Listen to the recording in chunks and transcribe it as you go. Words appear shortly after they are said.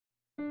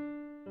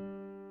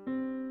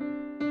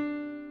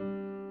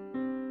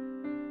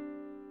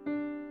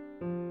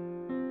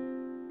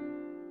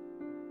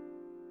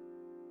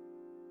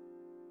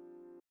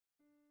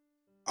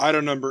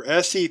Item Number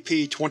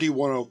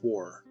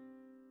SCP-2104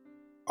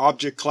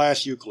 Object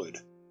Class Euclid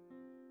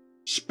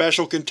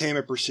Special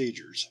Containment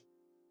Procedures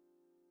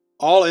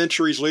all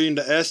entries leading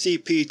to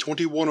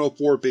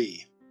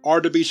SCP-2104-B are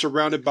to be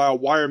surrounded by a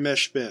wire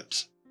mesh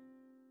fence.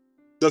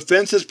 The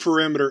fence's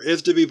perimeter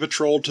is to be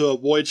patrolled to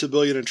avoid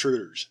civilian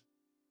intruders.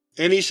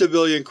 Any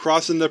civilian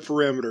crossing the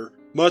perimeter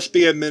must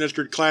be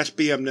administered Class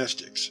B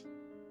amnestics.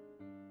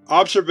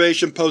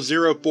 Observation Post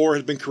 04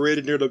 has been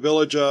created near the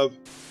village of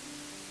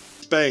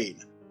Spain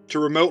to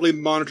remotely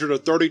monitor the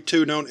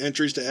 32 known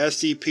entries to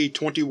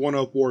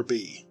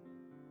SCP-2104-B.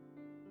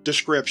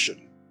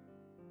 Description: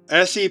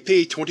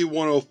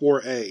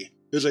 SCP-2104-A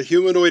is a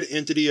humanoid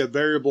entity of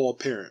variable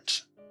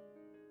appearance.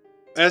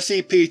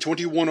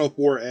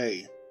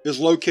 SCP-2104-A is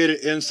located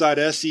inside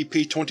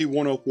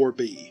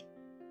SCP-2104-B,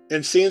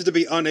 and seems to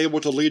be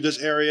unable to leave this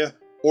area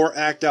or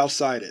act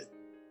outside it.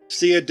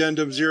 See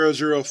Addendum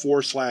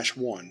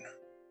 004-1.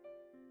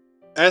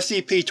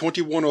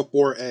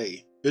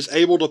 SCP-2104-A is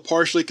able to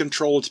partially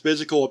control its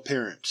physical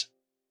appearance,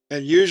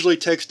 and usually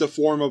takes the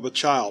form of a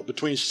child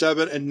between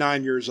 7 and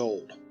 9 years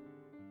old.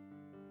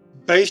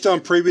 Based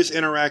on previous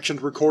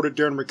interactions recorded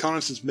during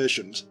reconnaissance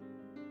missions,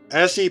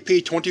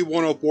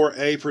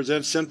 SCP-2104-A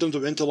presents symptoms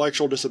of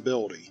intellectual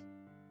disability.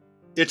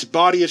 Its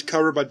body is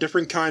covered by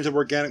different kinds of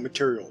organic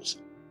materials,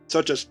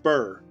 such as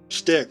fur,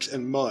 sticks,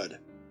 and mud,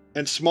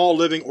 and small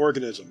living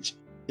organisms,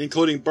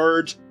 including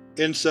birds,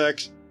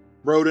 insects,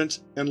 rodents,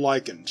 and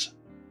lichens.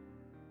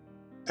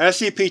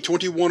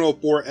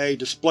 SCP-2104-A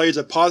displays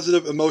a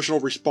positive emotional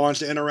response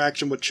to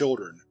interaction with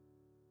children,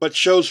 but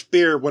shows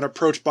fear when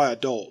approached by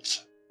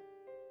adults.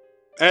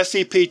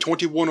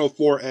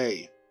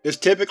 SCP-2104-A is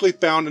typically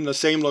found in the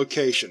same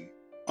location,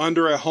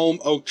 under a home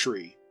oak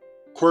tree,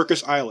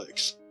 Quercus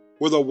ilex,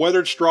 with a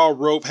weathered straw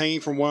rope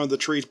hanging from one of the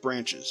tree's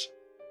branches.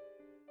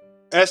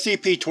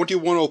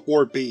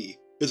 SCP-2104-B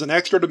is an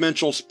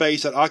extradimensional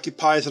space that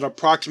occupies an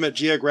approximate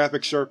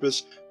geographic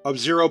surface of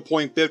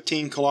 0.15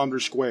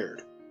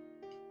 km².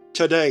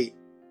 To date,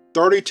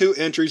 32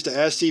 entries to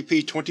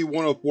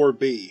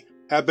SCP-2104-B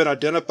have been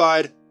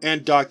identified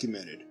and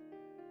documented.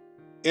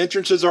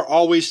 Entrances are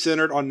always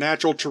centered on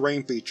natural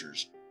terrain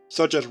features,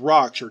 such as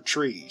rocks or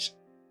trees,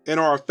 and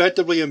are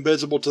effectively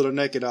invisible to the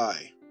naked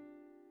eye.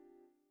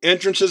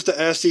 Entrances to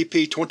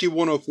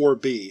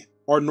SCP-2104-B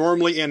are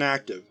normally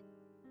inactive,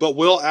 but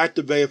will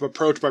activate if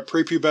approached by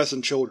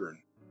prepubescent children.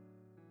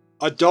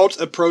 Adults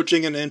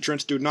approaching an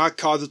entrance do not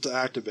cause it to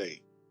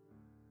activate.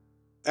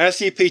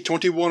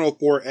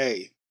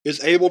 SCP-2104-A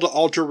is able to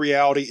alter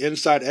reality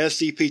inside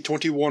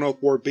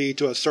SCP-2104-B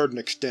to a certain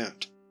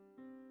extent,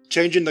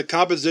 changing the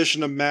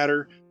composition of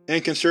matter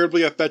and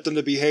considerably affecting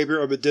the behavior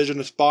of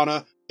indigenous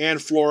fauna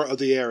and flora of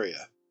the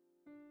area.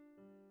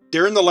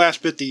 During the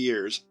last 50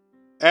 years,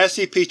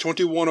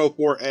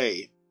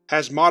 SCP-2104-A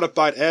has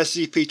modified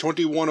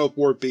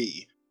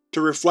SCP-2104-B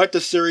to reflect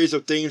a series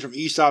of themes from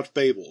Aesop's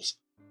fables,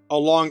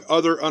 along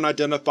other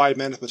unidentified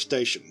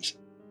manifestations.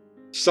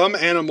 Some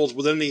animals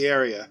within the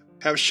area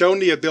have shown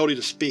the ability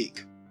to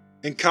speak,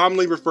 and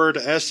commonly refer to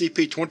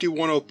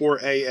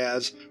SCP-2104-A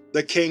as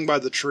the King by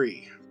the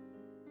Tree.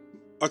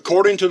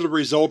 According to the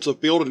results of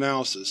field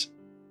analysis,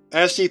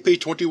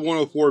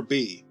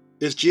 SCP-2104-B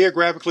is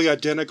geographically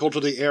identical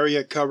to the area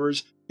it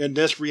covers in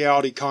this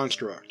reality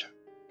construct.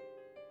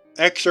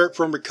 Excerpt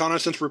from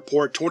Reconnaissance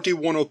Report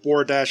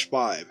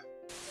 2104-5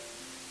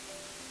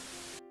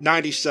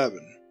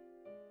 97.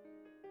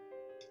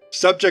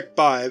 Subject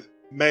 5,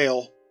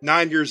 male,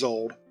 9 years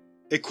old,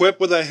 equipped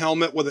with a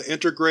helmet with an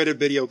integrated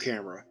video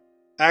camera,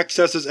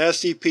 accesses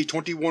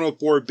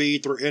SCP-2104-B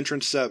through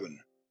Entrance 7.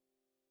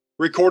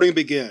 Recording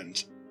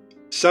begins.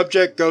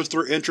 Subject goes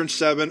through Entrance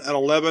 7 at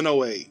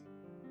 11:08.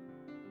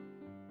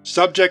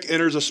 Subject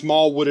enters a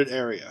small wooded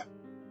area.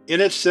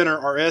 In its center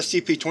are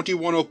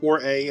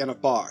SCP-2104-A and a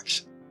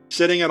fox,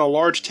 sitting at a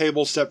large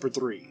table set for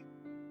 3.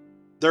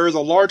 There is a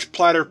large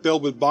platter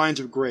filled with vines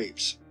of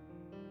grapes.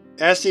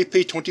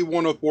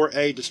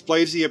 SCP-2104-A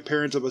displays the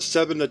appearance of a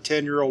 7 to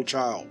 10-year-old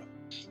child,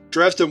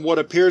 dressed in what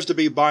appears to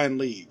be vine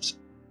leaves.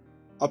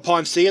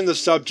 Upon seeing the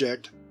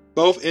subject,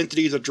 both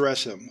entities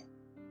address him.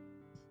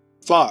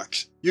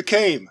 Fox, you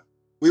came!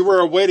 We were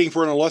awaiting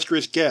for an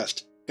illustrious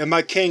guest, and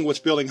my king was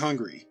feeling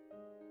hungry.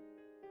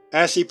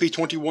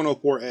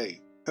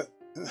 SCP-2104-A: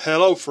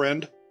 Hello,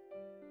 friend.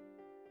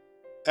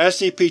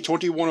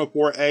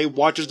 SCP-2104-A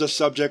watches the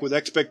subject with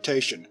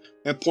expectation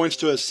and points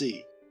to a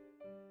seat.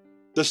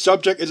 The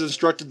subject is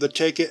instructed to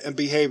take it and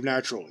behave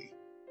naturally.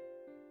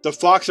 The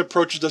fox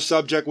approaches the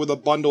subject with a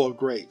bundle of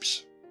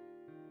grapes.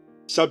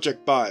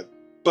 Subject 5: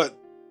 But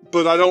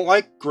I don't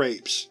like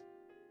grapes.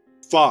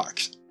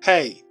 Fox: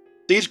 Hey,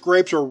 these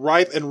grapes are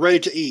ripe and ready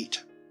to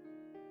eat.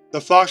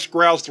 The fox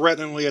growls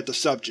threateningly at the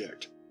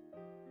subject.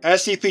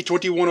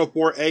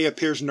 SCP-2104-A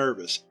appears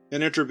nervous,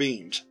 and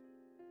intervenes.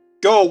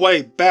 Go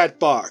away, bad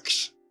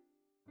fox!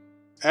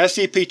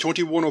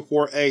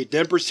 SCP-2104-A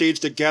then proceeds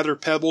to gather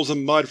pebbles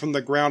and mud from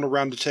the ground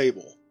around the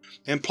table,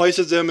 and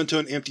places them into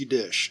an empty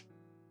dish.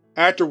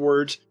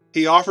 Afterwards,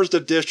 he offers the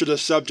dish to the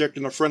subject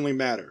in a friendly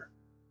manner.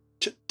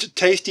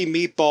 tasty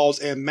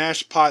meatballs and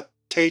mashed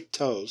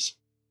potatoes.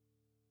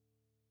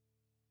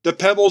 The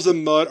pebbles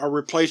and mud are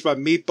replaced by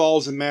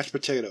meatballs and mashed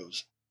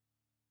potatoes.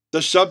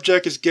 The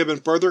subject is given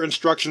further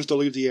instructions to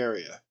leave the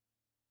area.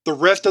 The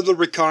rest of the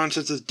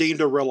reconnaissance is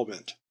deemed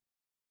irrelevant.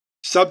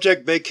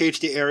 Subject vacates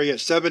the area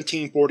at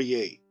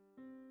 1748.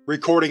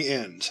 Recording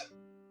ends.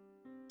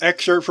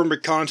 Excerpt from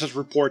Reconnaissance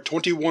Report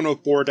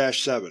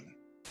 2104-7.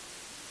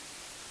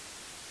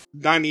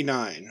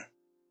 99.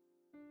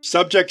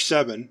 Subject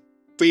 7,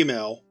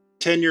 female,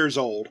 10 years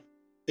old,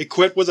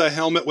 equipped with a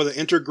helmet with an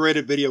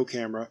integrated video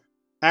camera,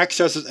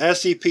 accesses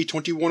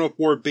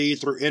SCP-2104-B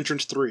through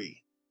Entrance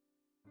 3.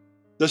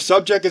 The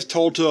subject is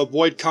told to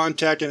avoid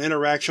contact and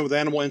interaction with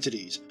animal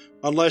entities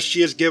unless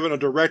she is given a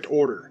direct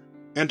order,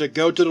 and to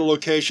go to the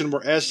location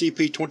where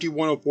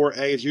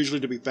SCP-2104-A is usually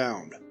to be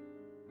found.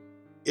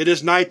 It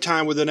is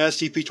nighttime within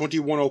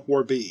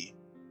SCP-2104-B.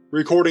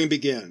 Recording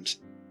begins.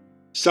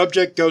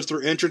 Subject goes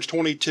through Entrance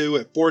 22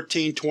 at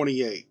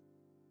 1428.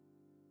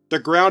 The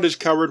ground is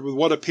covered with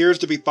what appears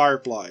to be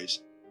fireflies.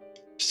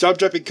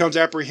 Subject becomes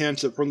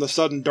apprehensive from the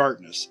sudden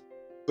darkness,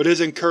 but is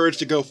encouraged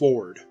to go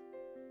forward.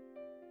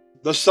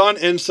 The sun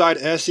inside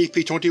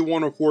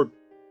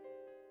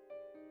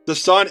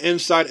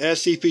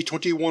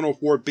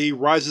SCP-2104-B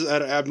rises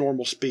at an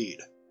abnormal speed.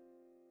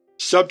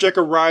 Subject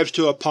arrives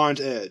to a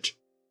pond's edge,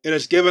 and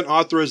is given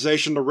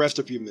authorization to rest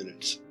a few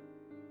minutes.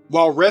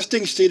 While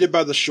resting seated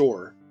by the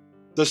shore,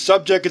 the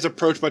subject is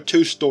approached by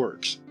two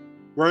storks,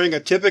 wearing a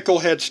typical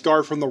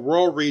headscarf from the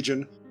rural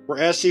region where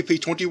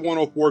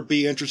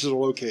SCP-2104-B entrances are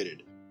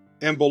located,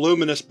 and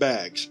voluminous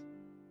bags.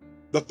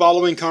 The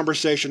following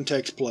conversation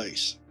takes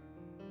place.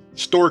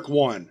 Stork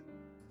 1.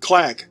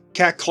 Clack,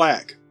 cack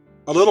clack.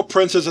 A little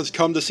princess has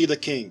come to see the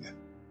king.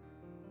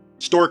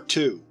 Stork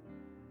 2.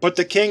 But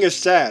the king is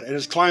sad and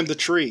has climbed the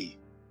tree.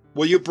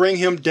 Will you bring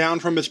him down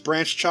from his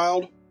branch,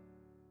 child?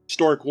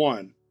 Stork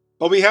 1.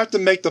 But we have to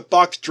make the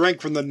fox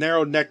drink from the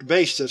narrow-necked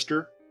vase,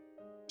 sister.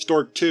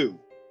 Stork 2.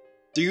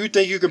 Do you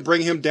think you can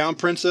bring him down,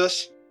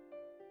 princess?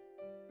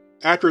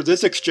 After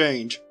this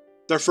exchange,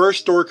 the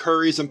first stork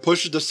hurries and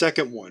pushes the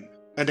second one,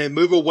 and they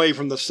move away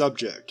from the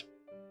subject.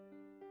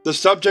 The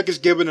subject is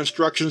given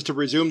instructions to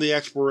resume the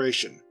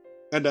exploration,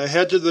 and to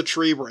head to the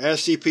tree where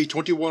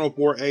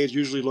SCP-2104-A is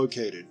usually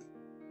located.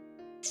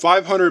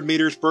 500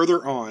 meters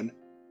further on,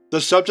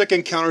 the subject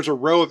encounters a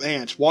row of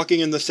ants walking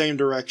in the same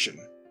direction.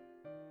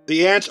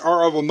 The ants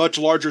are of a much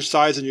larger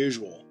size than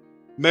usual,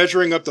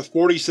 measuring up to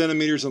 40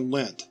 cm in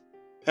length,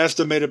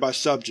 estimated by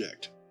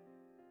subject.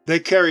 They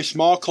carry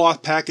small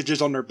cloth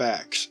packages on their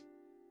backs.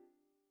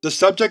 The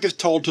subject is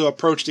told to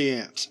approach the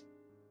ants.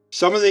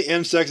 Some of the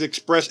insects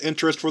express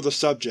interest for the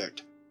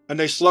subject, and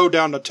they slow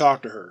down to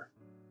talk to her.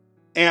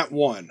 Ant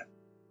 1.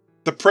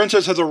 The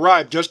princess has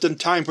arrived just in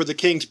time for the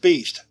king's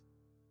feast.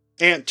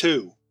 Ant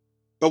 2.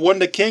 But when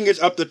the king is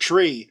up the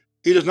tree,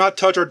 he does not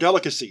touch our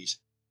delicacies.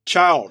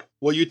 Child,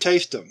 will you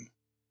taste them?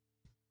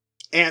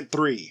 Ant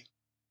 3.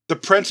 The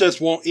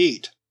princess won't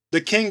eat.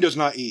 The king does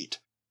not eat.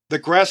 The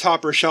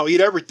grasshopper shall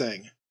eat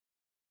everything.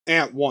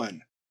 Ant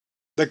 1.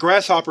 The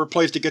grasshopper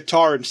plays the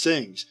guitar and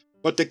sings,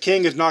 but the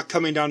king is not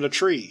coming down the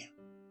tree.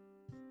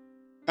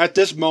 At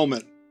this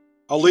moment,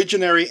 a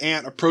legionary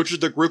ant approaches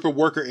the group of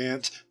worker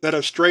ants that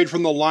have strayed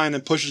from the line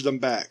and pushes them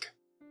back.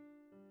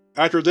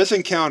 After this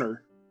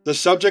encounter, the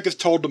subject is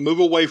told to move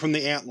away from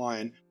the ant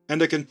line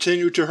and to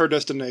continue to her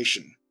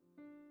destination.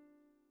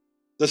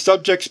 The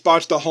subject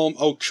spots the home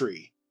oak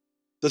tree.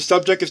 The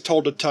subject is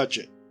told to touch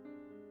it.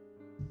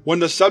 When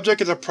the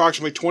subject is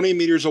approximately 20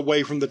 meters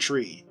away from the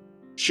tree,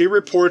 she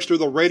reports through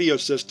the radio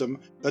system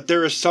that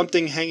there is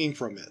something hanging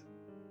from it.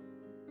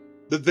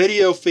 The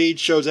video feed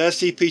shows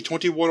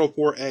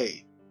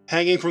SCP-2104-A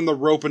hanging from the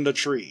rope in the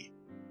tree.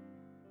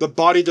 The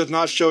body does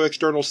not show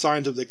external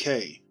signs of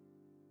decay.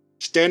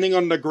 Standing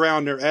on the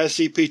ground near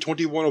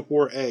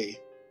SCP-2104-A,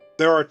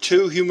 there are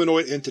two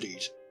humanoid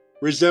entities,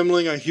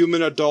 resembling a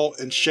human adult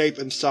in shape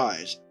and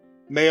size,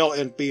 male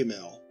and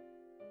female.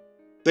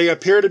 They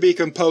appear to be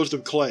composed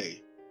of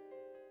clay.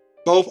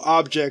 Both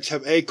objects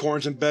have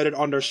acorns embedded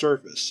on their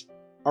surface,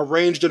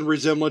 arranged in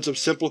resemblance of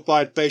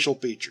simplified facial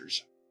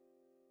features.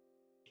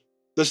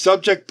 The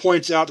subject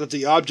points out that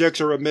the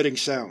objects are emitting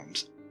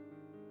sounds.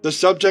 The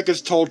subject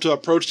is told to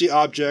approach the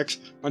objects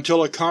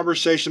until a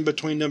conversation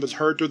between them is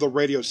heard through the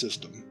radio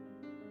system.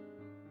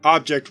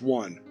 Object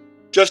 1.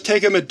 Just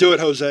take him and do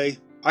it, Jose.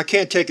 I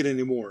can't take it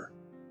anymore.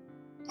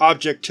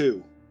 Object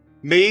 2.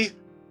 Me?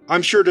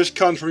 I'm sure this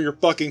comes from your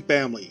fucking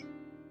family.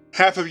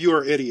 Half of you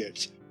are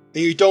idiots,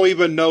 and you don't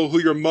even know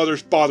who your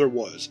mother's father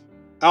was.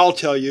 I'll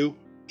tell you.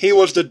 He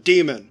was the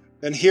demon,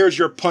 and here's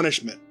your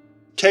punishment.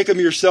 Take him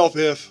yourself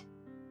if…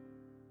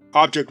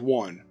 Object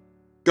 1.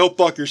 Go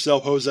fuck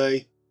yourself,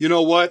 Jose. You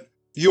know what?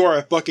 You are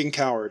a fucking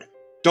coward.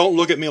 Don't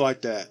look at me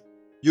like that.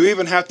 You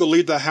even have to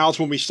leave the house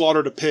when we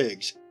slaughter the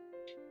pigs.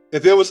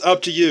 If it was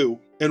up to you,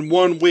 in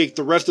 1 week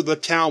the rest of the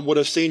town would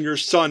have seen your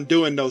son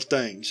doing those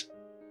things.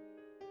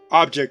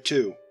 Object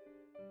 2.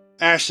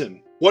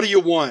 Ashton, what do you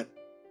want?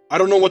 I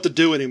don't know what to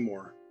do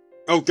anymore.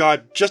 Oh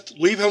god, just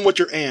leave him with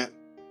your aunt.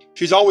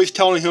 She's always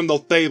telling him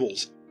those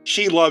fables.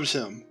 She loves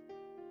him.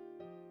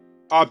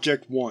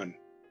 Object 1.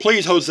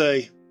 Please,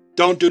 Jose,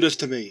 don't do this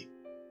to me.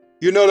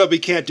 You know that we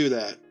can't do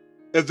that.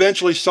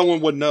 Eventually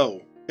someone would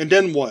know. And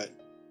then what?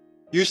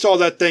 You saw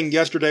that thing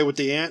yesterday with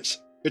the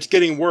ants? It's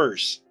getting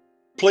worse.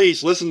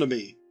 Please, listen to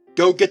me.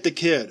 Go get the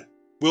kid.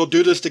 We'll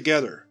do this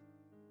together.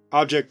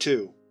 Object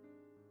 2.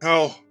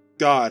 Oh,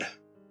 God.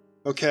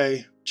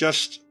 Okay,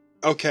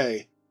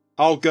 okay.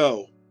 I'll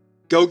go.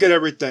 Go get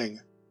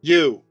everything.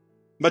 You!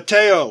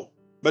 Mateo!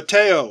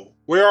 Mateo!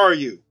 Where are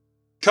you?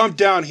 Come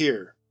down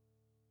here!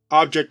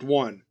 Object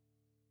 1.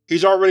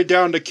 He's already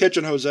down in the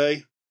kitchen,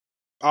 Jose.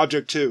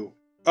 Object 2.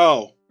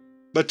 Oh.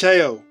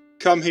 Mateo,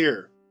 come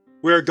here.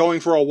 We are going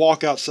for a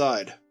walk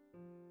outside.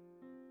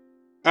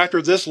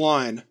 After this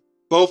line,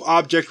 both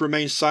objects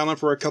remain silent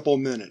for a couple of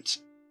minutes,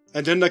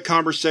 and then the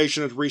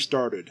conversation is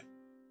restarted.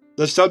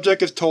 The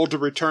subject is told to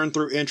return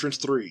through Entrance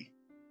 3.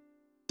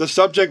 The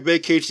subject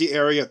vacates the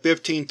area at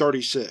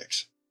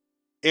 1536.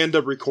 End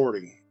of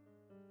recording.